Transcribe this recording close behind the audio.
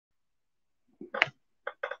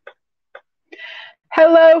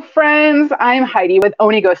Hello, friends. I'm Heidi with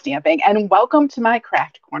Onigo Stamping, and welcome to my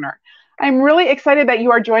craft corner. I'm really excited that you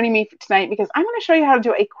are joining me tonight because I'm going to show you how to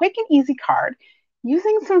do a quick and easy card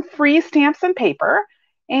using some free stamps and paper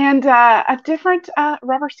and a different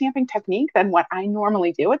rubber stamping technique than what I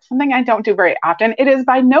normally do. It's something I don't do very often. It is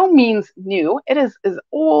by no means new. It is as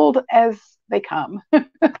old as they come.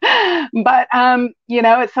 But,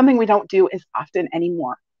 it's something we don't do as often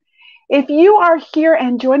anymore. If you are here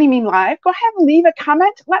and joining me live, go ahead and leave a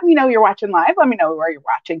comment. Let me know you're watching live. Let me know where you're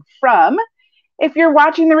watching from. If you're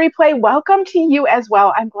watching the replay, welcome to you as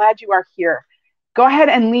well. I'm glad you are here. Go ahead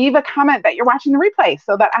and leave a comment that you're watching the replay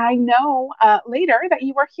so that I know later that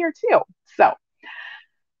you are here too. So,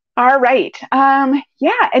 all right. And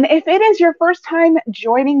if it is your first time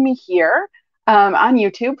joining me here on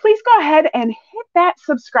YouTube, please go ahead and hit that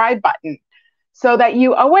subscribe button, so that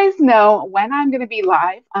you always know when I'm going to be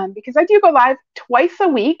live, because I do go live twice a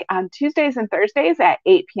week on Tuesdays and Thursdays at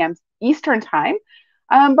 8 p.m. Eastern time.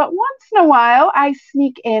 But once in a while, I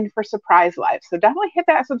sneak in for surprise live. So definitely hit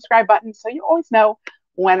that subscribe button so you always know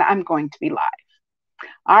when I'm going to be live.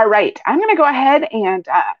 All right, I'm going to go ahead and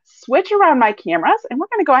switch around my cameras, and we're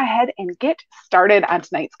going to go ahead and get started on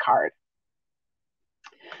tonight's card.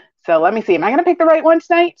 So let me see. Am I going to pick the right one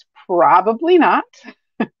tonight? Probably not.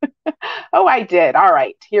 Oh, I did. All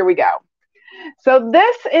right, here we go. So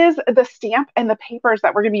this is the stamp and the papers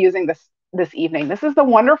that we're going to be using this evening. This is the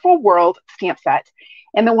Wonderful World stamp set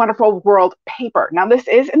and the Wonderful World paper. Now, this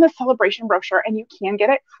is in the Sale-A-Bration brochure, and you can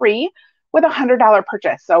get it free with a $100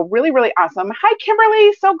 purchase. So really, really awesome. Hi,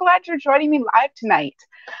 Kimberly. So glad you're joining me live tonight.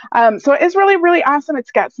 So it is really, really awesome.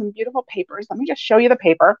 It's got some beautiful papers. Let me just show you the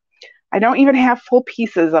paper. I don't even have full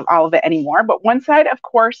pieces of all of it anymore, but one side, of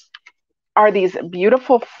course, are these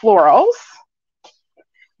beautiful florals,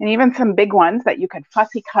 and even some big ones that you could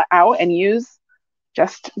fussy cut out and use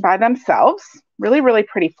just by themselves. Really, really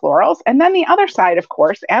pretty florals. And then the other side, of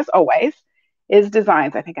course, as always, is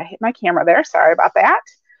designs. I think I hit my camera there. Sorry about that.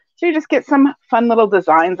 So you just get some fun little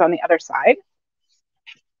designs on the other side.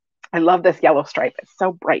 I love this yellow stripe. It's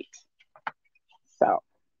so bright. So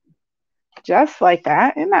just like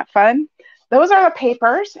that. Isn't that fun? Those are the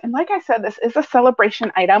papers. And like I said, this is a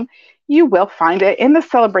Sale-A-Bration item. You will find it in the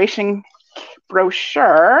Sale-A-Bration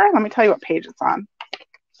brochure. Let me tell you what page it's on.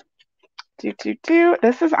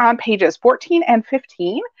 This is on pages 14 and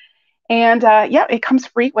 15. And it comes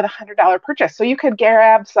free with a $100 purchase. So you could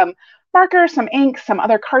grab some markers, some ink, some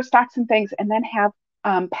other cardstocks and things, and then have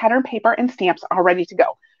pattern paper and stamps all ready to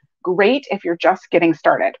go. Great if you're just getting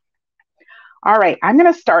started. All right, I'm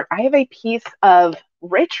going to start. I have a piece of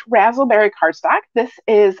rich raspberry cardstock. This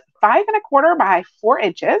is 5 1/4 by 4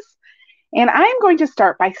 inches. And I'm going to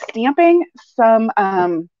start by stamping some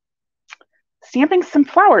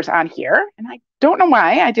flowers on here. And I don't know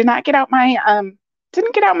why I did not get out my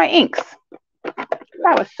inks.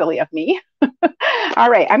 That was silly of me. All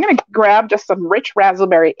right, I'm going to grab just some rich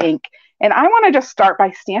raspberry ink, and I want to just start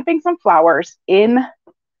by stamping some flowers in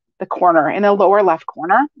the corner, in the lower left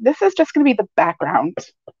corner. This is just going to be the background.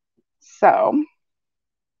 So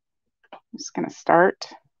I'm just going to start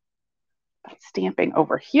by stamping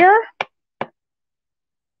over here.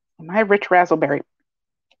 My rich raspberry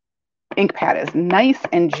ink pad is nice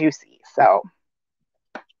and juicy. So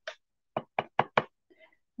I'm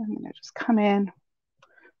going to just come in,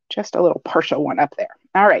 just a little partial one up there.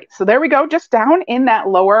 All right, so there we go, just down in that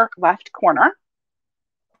lower left corner.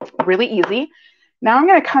 Really easy. Now I'm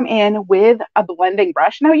going to come in with a blending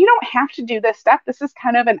brush. Now you don't have to do this step. This is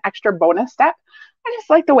kind of an extra bonus step. I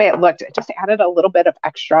just like the way it looked. It just added a little bit of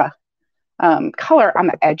extra color on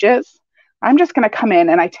the edges. I'm just going to come in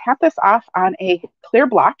and I tap this off on a clear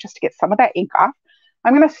block just to get some of that ink off.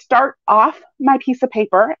 I'm going to start off my piece of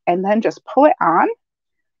paper and then just pull it on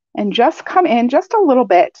and just come in just a little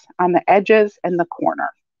bit on the edges and the corner.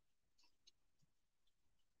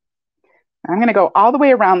 I'm going to go all the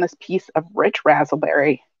way around this piece of rich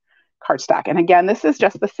raspberry cardstock. And again, this is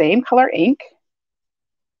just the same color ink.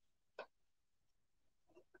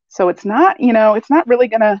 So it's not, it's not really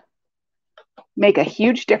going to make a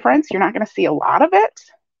huge difference. You're not going to see a lot of it,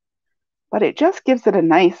 but it just gives it a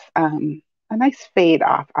nice fade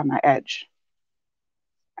off on the edge,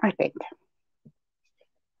 I think.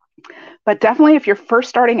 But definitely, if you're first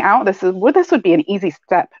starting out, this would be an easy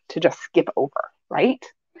step to just skip over, right?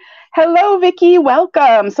 Hello, Vicki.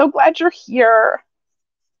 Welcome. So glad you're here.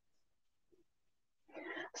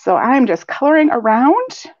 So I'm just coloring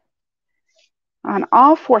around on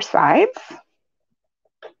all 4 sides.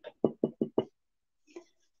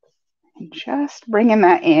 And just bringing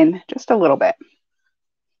that in just a little bit.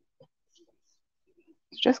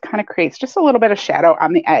 just kind of creates just a little bit of shadow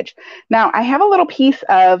on the edge. Now I have a little piece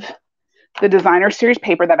of the designer series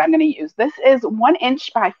paper that I'm going to use. This is 1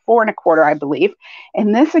 inch by 4 1/4, I believe.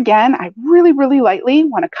 And this, again, I really, really lightly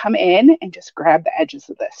want to come in and just grab the edges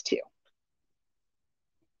of this too.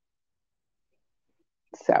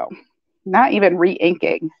 So not even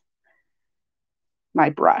re-inking my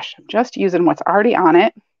brush. I'm just using what's already on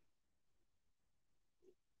it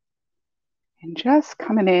and just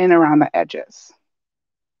coming in around the edges.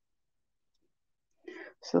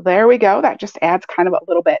 So there we go. That just adds kind of a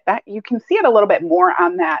little bit. That you can see it a little bit more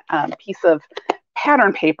on that piece of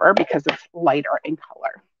pattern paper because it's lighter in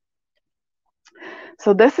color.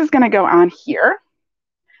 So this is going to go on here.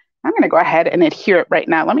 I'm going to go ahead and adhere it right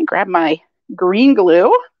now. Let me grab my green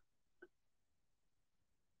glue.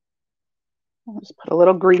 I'll just put a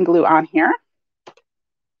little green glue on here.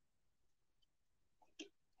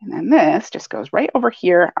 And then this just goes right over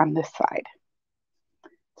here on this side.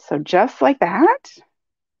 So just like that.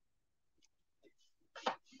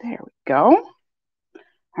 There we go.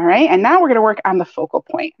 All right, and now we're going to work on the focal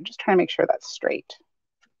point. I'm just trying to make sure that's straight.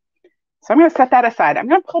 So I'm going to set that aside. I'm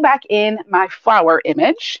going to pull back in my flower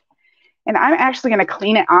image, and I'm actually going to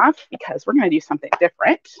clean it off because we're going to do something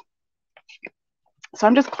different. So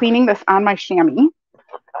I'm just cleaning this on my chamois.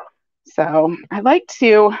 So I like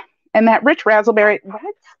to, and that rich raspberry,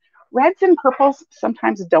 reds and purples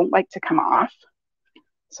sometimes don't like to come off.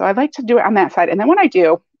 So I like to do it on that side. And then when I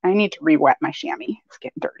do, I need to re-wet my chamois. It's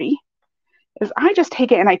getting dirty. Is I just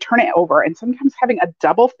take it and I turn it over. And sometimes having a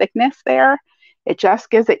double thickness there, it just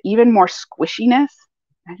gives it even more squishiness.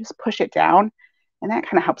 I just push it down, and that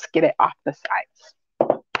kind of helps get it off the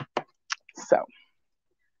sides. So,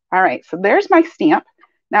 all right, so there's my stamp.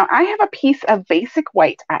 Now I have a piece of basic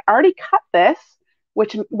white. I already cut this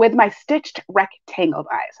with my stitched rectangle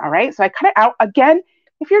dies, all right? So I cut it out. Again,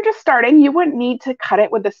 if you're just starting, you wouldn't need to cut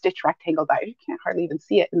it with the stitched rectangle dies. You can't hardly even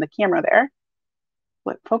see it in the camera there.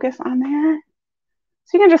 Focus on there.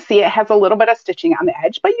 So you can just see it has a little bit of stitching on the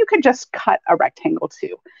edge, but you could just cut a rectangle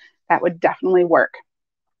too. That would definitely work.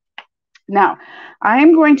 Now,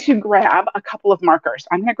 I'm going to grab a couple of markers.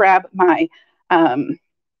 I'm going to grab my, what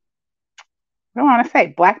do I want to say,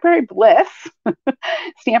 Blackberry Bliss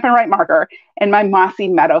Stampin' Write marker and my Mossy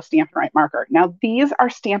Meadow Stampin' Write marker. Now, these are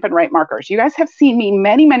Stampin' Write markers. You guys have seen me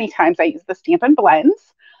many, many times. I use the Stampin'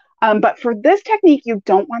 Blends. But for this technique, you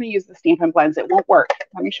don't want to use the Stampin' Blends. It won't work.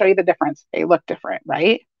 Let me show you the difference. They look different,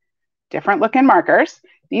 right? Different looking markers.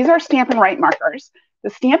 These are Stampin' Write markers.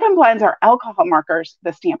 The Stampin' Blends are alcohol markers.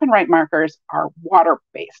 The Stampin' Write markers are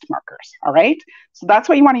water-based markers, all right? So that's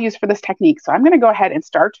what you want to use for this technique. So I'm going to go ahead and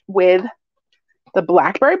start with the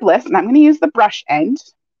Blackberry Bliss, and I'm going to use the brush end.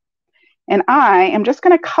 And I am just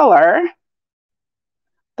going to color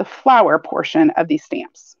the flower portion of these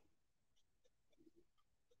stamps.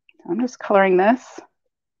 I'm just coloring this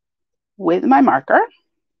with my marker.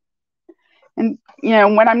 And, you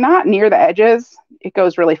know, when I'm not near the edges, it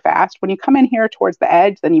goes really fast. When you come in here towards the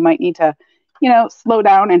edge, then you might need to, you know, slow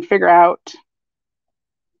down and figure out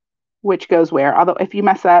which goes where. Although if you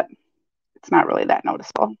mess up, it's not really that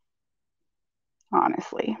noticeable,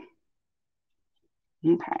 honestly.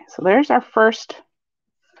 Okay, so there's our first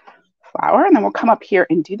flower. And then we'll come up here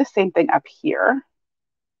and do the same thing up here.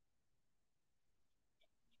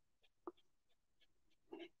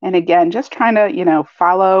 And again, just trying to, you know,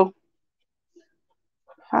 follow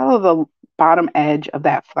the bottom edge of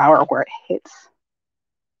that flower where it hits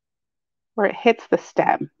the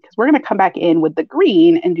stem, because we're going to come back in with the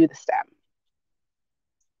green and do the stem.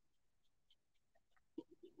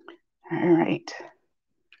 All right.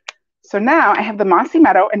 So now I have the Mossy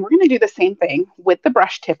Meadow, and we're going to do the same thing with the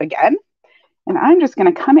brush tip again. And I'm just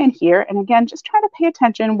going to come in here and again, just try to pay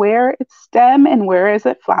attention where it's stem and where is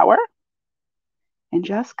it flower. And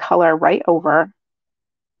just color right over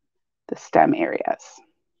the stem areas.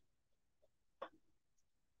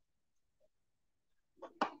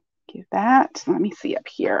 Give that, let me see up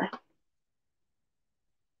here.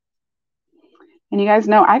 And you guys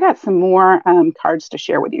know I got some more cards to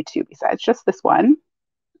share with you too, besides just this one.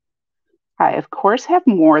 I, of course, have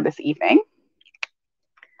more this evening.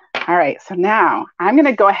 All right, so now I'm going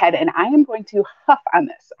to go ahead and I am going to huff on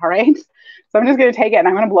this, all right? So I'm just going to take it and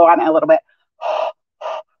I'm going to blow on it a little bit.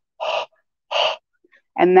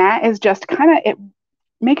 And that is just kind of, it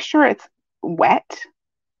makes sure it's wet.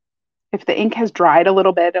 If the ink has dried a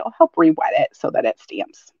little bit, it'll help re-wet it so that it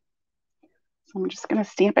stamps. So I'm just going to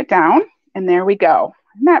stamp it down, and there we go.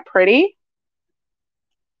 Isn't that pretty?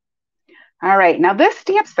 All right, now this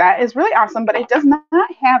stamp set is really awesome, but it does not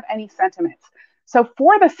have any sentiments. So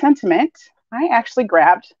for the sentiment, I actually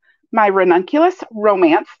grabbed my Ranunculus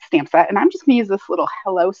Romance stamp set, and I'm just going to use this little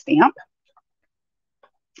hello stamp.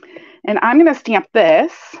 And I'm going to stamp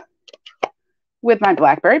this with my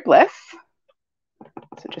Blackberry Bliss.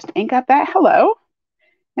 So just ink up that hello,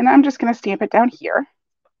 and I'm just going to stamp it down here,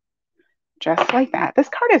 just like that. This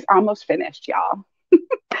card is almost finished, y'all.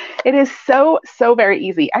 It is so very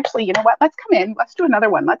easy. Actually, you know what? Let's come in. Let's do another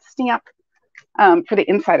one. Let's stamp for the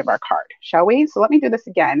inside of our card, shall we? So let me do this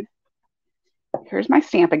again. Here's my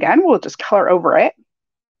stamp again. We'll just color over it.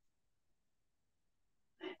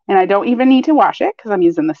 And I don't even need to wash it because I'm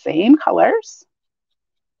using the same colors.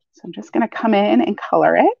 So I'm just going to come in and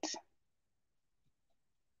color it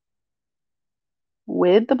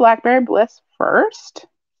with the Blackberry Bliss first.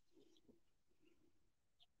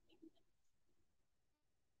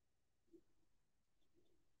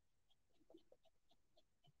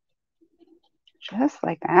 Just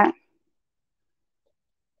like that.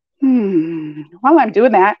 While I'm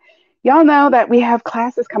doing that, y'all know that we have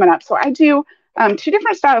classes coming up. So I do 2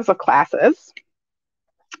 different styles of classes,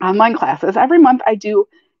 online classes. Every month I do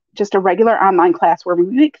just a regular online class where we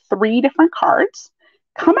make 3 different cards.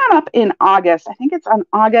 Coming up in August, I think it's on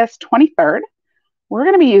August 23rd, we're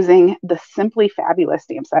going to be using the Simply Fabulous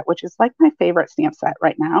stamp set, which is like my favorite stamp set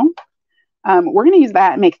right now. We're going to use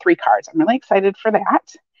that and make 3 cards. I'm really excited for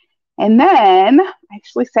that. And then I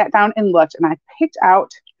actually sat down and looked, and I picked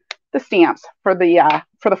out the stamps for the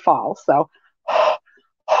fall. So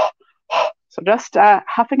just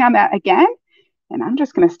huffing on that again, and I'm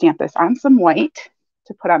just going to stamp this on some white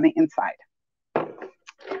to put on the inside.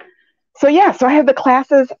 So yeah, so I have the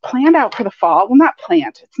classes planned out for the fall. Well, not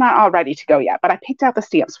planned. It's not all ready to go yet, but I picked out the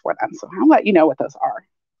stamps for them. So I'll let you know what those are.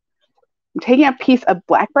 I'm taking a piece of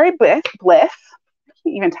Blackberry Bliss. I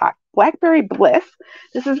can't even talk. Blackberry Bliss.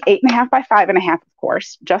 This is 8.5 by 5.5, of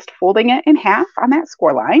course. Just folding it in half on that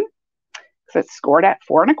score line. So it's scored at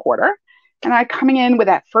 4 1/4. And I'm coming in with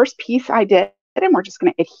that first piece I did, and we're just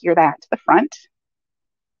going to adhere that to the front.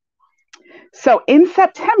 So in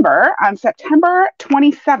September, on September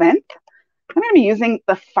 27th, I'm going to be using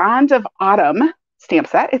the Fond of Autumn stamp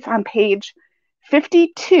set. It's on page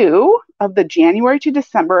 52 of the January to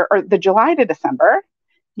December, or the July to December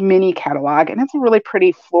mini catalog, and it's a really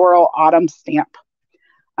pretty floral autumn stamp.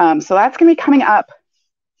 So that's going to be coming up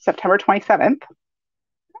September 27th.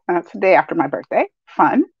 That's the day after my birthday.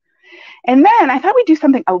 Fun. And then I thought we'd do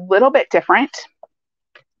something a little bit different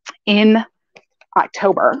in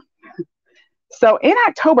October. So in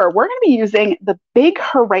October, we're going to be using the Big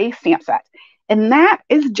Hooray stamp set. And that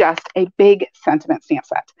is just a big sentiment stamp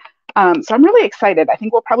set. So I'm really excited. I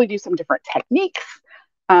think we'll probably do some different techniques,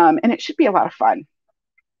 and it should be a lot of fun.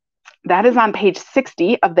 That is on page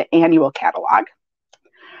 60 of the annual catalog.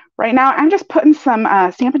 Right now, I'm just putting some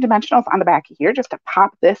Stampin' Dimensionals on the back of here just to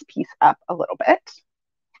pop this piece up a little bit.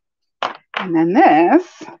 And then this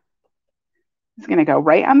is going to go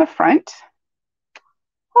right on the front.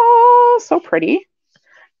 Oh, so pretty.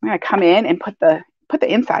 I'm going to come in and put the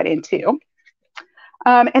inside in too.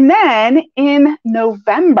 And then in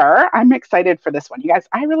November, I'm excited for this one. You guys,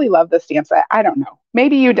 I really love this stamp set. I don't know.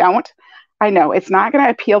 Maybe you don't. I know it's not going to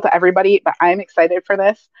appeal to everybody, but I'm excited for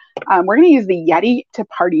this. We're going to use the Yeti to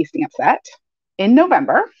Party stamp set in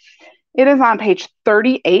November. It is on page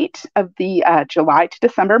 38 of the July to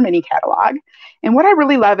December mini catalog. And what I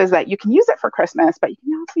really love is that you can use it for Christmas, but you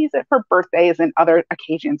can also use it for birthdays and other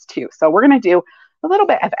occasions too. So we're going to do a little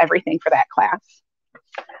bit of everything for that class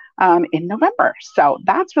in November. So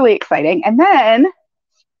that's really exciting. And then,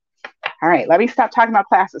 all right, let me stop talking about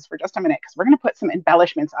classes for just a minute because we're going to put some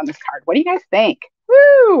embellishments on this card. What do you guys think?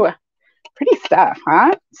 Woo! Pretty stuff,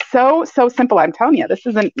 huh? So simple. I'm telling you, this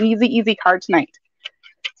is an easy card tonight.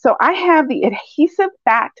 So I have the adhesive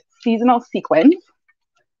backed seasonal sequins.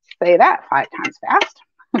 Say that 5 times fast.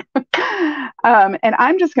 And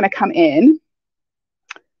I'm just going to come in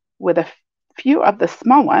with a few of the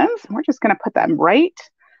small ones. And we're just going to put them right.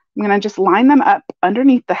 I'm going to just line them up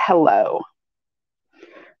underneath the hello.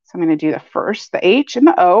 So I'm going to do the H and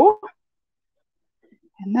the O.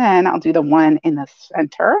 And then I'll do the one in the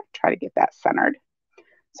center. Try to get that centered.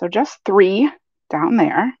 So just 3 down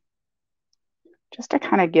there. Just to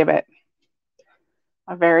kind of give it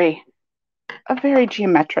a very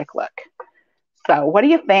geometric look. So what do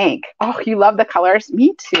you think? Oh, you love the colors?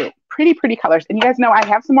 Me too. Pretty colors. And you guys know I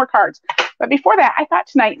have some more cards. But before that, I thought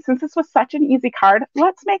tonight, since this was such an easy card,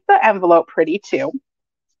 let's make the envelope pretty too.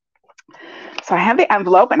 So I have the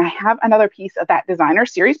envelope and I have another piece of that designer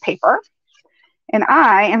series paper. And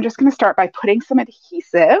I am just going to start by putting some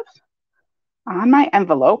adhesive on my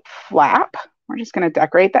envelope flap. We're just going to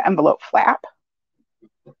decorate the envelope flap.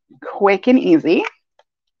 Quick and easy.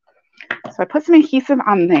 So I put some adhesive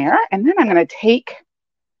on there, and then I'm going to take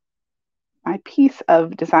my piece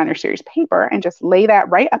of designer series paper and just lay that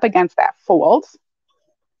right up against that fold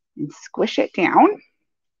and squish it down.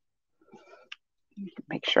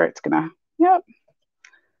 Make sure it's going to, yep,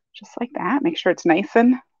 just like that. Make sure it's nice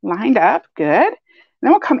and lined up. Good. And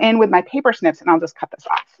then we'll come in with my paper snips and I'll just cut this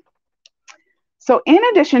off. So in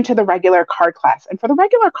addition to the regular card class, and for the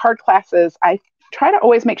regular card classes, I try to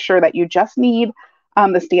always make sure that you just need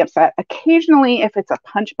the stamp set. Occasionally, if it's a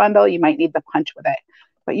punch bundle, you might need the punch with it.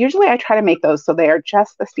 But usually I try to make those so they are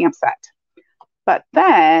just the stamp set. But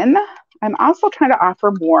then I'm also trying to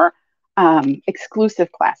offer more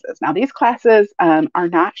exclusive classes. Now, these classes are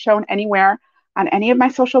not shown anywhere on any of my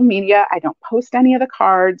social media. I don't post any of the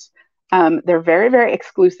cards. They're very, very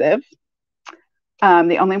exclusive.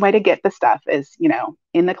 The only way to get the stuff is, you know,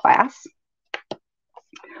 in the class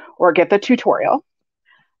or get the tutorial.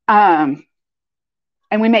 And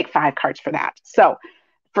we make 5 cards for that. So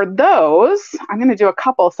for those, I'm going to do a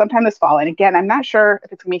couple sometime this fall. And again, I'm not sure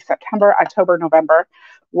if it's going to be September, October, November,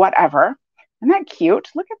 whatever. Isn't that cute?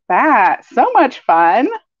 Look at that. So much fun.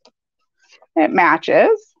 It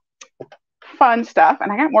matches. Fun stuff.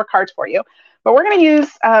 And I got more cards for you. But we're going to use,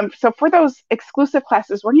 so for those exclusive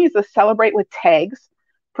classes, we're going to use the Celebrate with Tags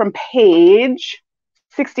from page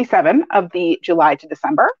 67 of the July to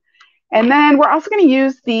December. And then we're also going to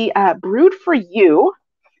use the Brood for You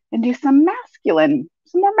and do some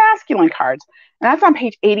more masculine cards. And that's on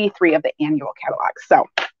page 83 of the annual catalog. So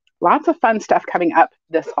lots of fun stuff coming up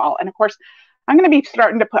this fall. And of course, I'm going to be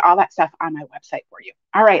starting to put all that stuff on my website for you.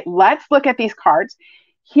 All right, let's look at these cards.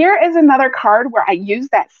 Here is another card where I use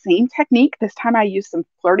that same technique. This time I used some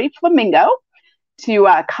Flirty Flamingo to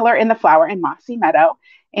color in the flower in Mossy Meadow.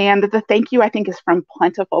 And the thank you, I think, is from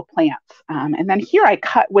Plentiful Plants. And then here I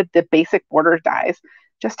cut with the basic border dies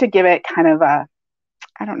just to give it kind of a,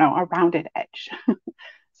 I don't know, a rounded edge.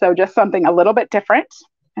 So just something a little bit different.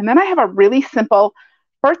 And then I have a really simple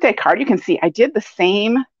birthday card. You can see I did the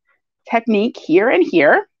same technique here and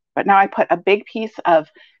here, but now I put a big piece of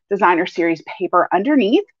designer series paper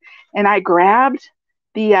underneath, and I grabbed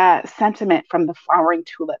the sentiment from the Flowering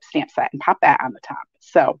Tulip stamp set and popped that on the top.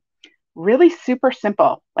 So really super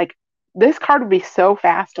simple. Like, this card would be so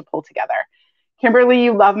fast to pull together. Kimberly,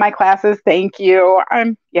 you love my classes. Thank you.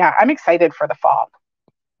 I'm excited for the fall.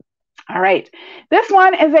 All right, this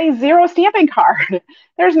one is a 0 stamping card.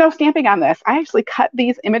 There's no stamping on this. I actually cut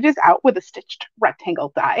these images out with a stitched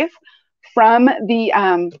rectangle dies from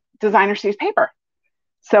the designer series paper.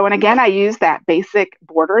 So, and again, I use that basic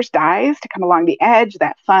borders dies to come along the edge,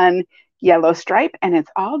 that fun yellow stripe, and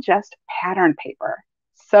it's all just pattern paper.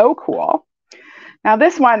 So cool. Now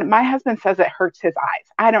this one, my husband says it hurts his eyes.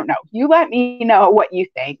 I don't know. You let me know what you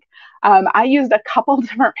think. I used a couple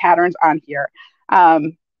different patterns on here.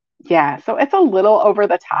 Yeah, so it's a little over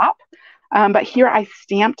the top. But here I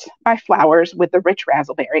stamped my flowers with the rich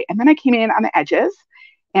razzleberry, and then I came in on the edges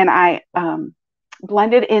and I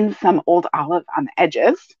blended in some old olive on the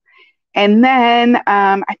edges. And then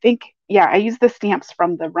I think, yeah, I used the stamps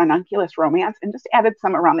from the Ranunculus Romance and just added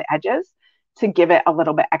some around the edges to give it a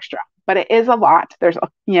little bit extra. But it is a lot. There's,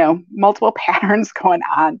 you know, multiple patterns going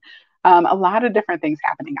on. A lot of different things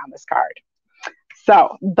happening on this card.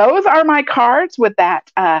 So those are my cards with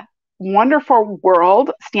that Wonderful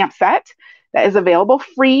World stamp set that is available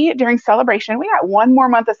free during Celebration. We got one more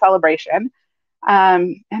month of Celebration.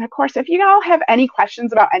 And of course, if you all have any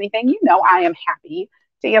questions about anything, you know I am happy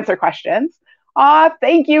to answer questions.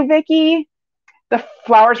 Thank you, Vicki. The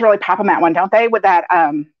flowers really pop on that one, don't they? With that,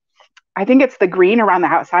 I think it's the green around the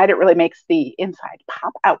outside. It really makes the inside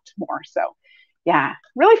pop out more. So yeah,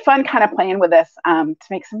 really fun kind of playing with this to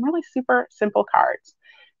make some really super simple cards.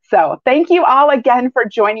 So thank you all again for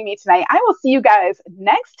joining me tonight. I will see you guys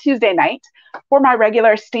next Tuesday night for my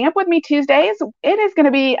regular Stamp With Me Tuesdays. It is going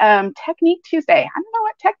to be Technique Tuesday. I don't know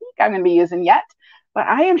what technique I'm going to be using yet, but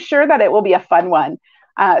I am sure that it will be a fun one.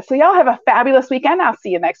 So y'all have a fabulous weekend. I'll see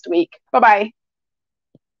you next week. Bye-bye.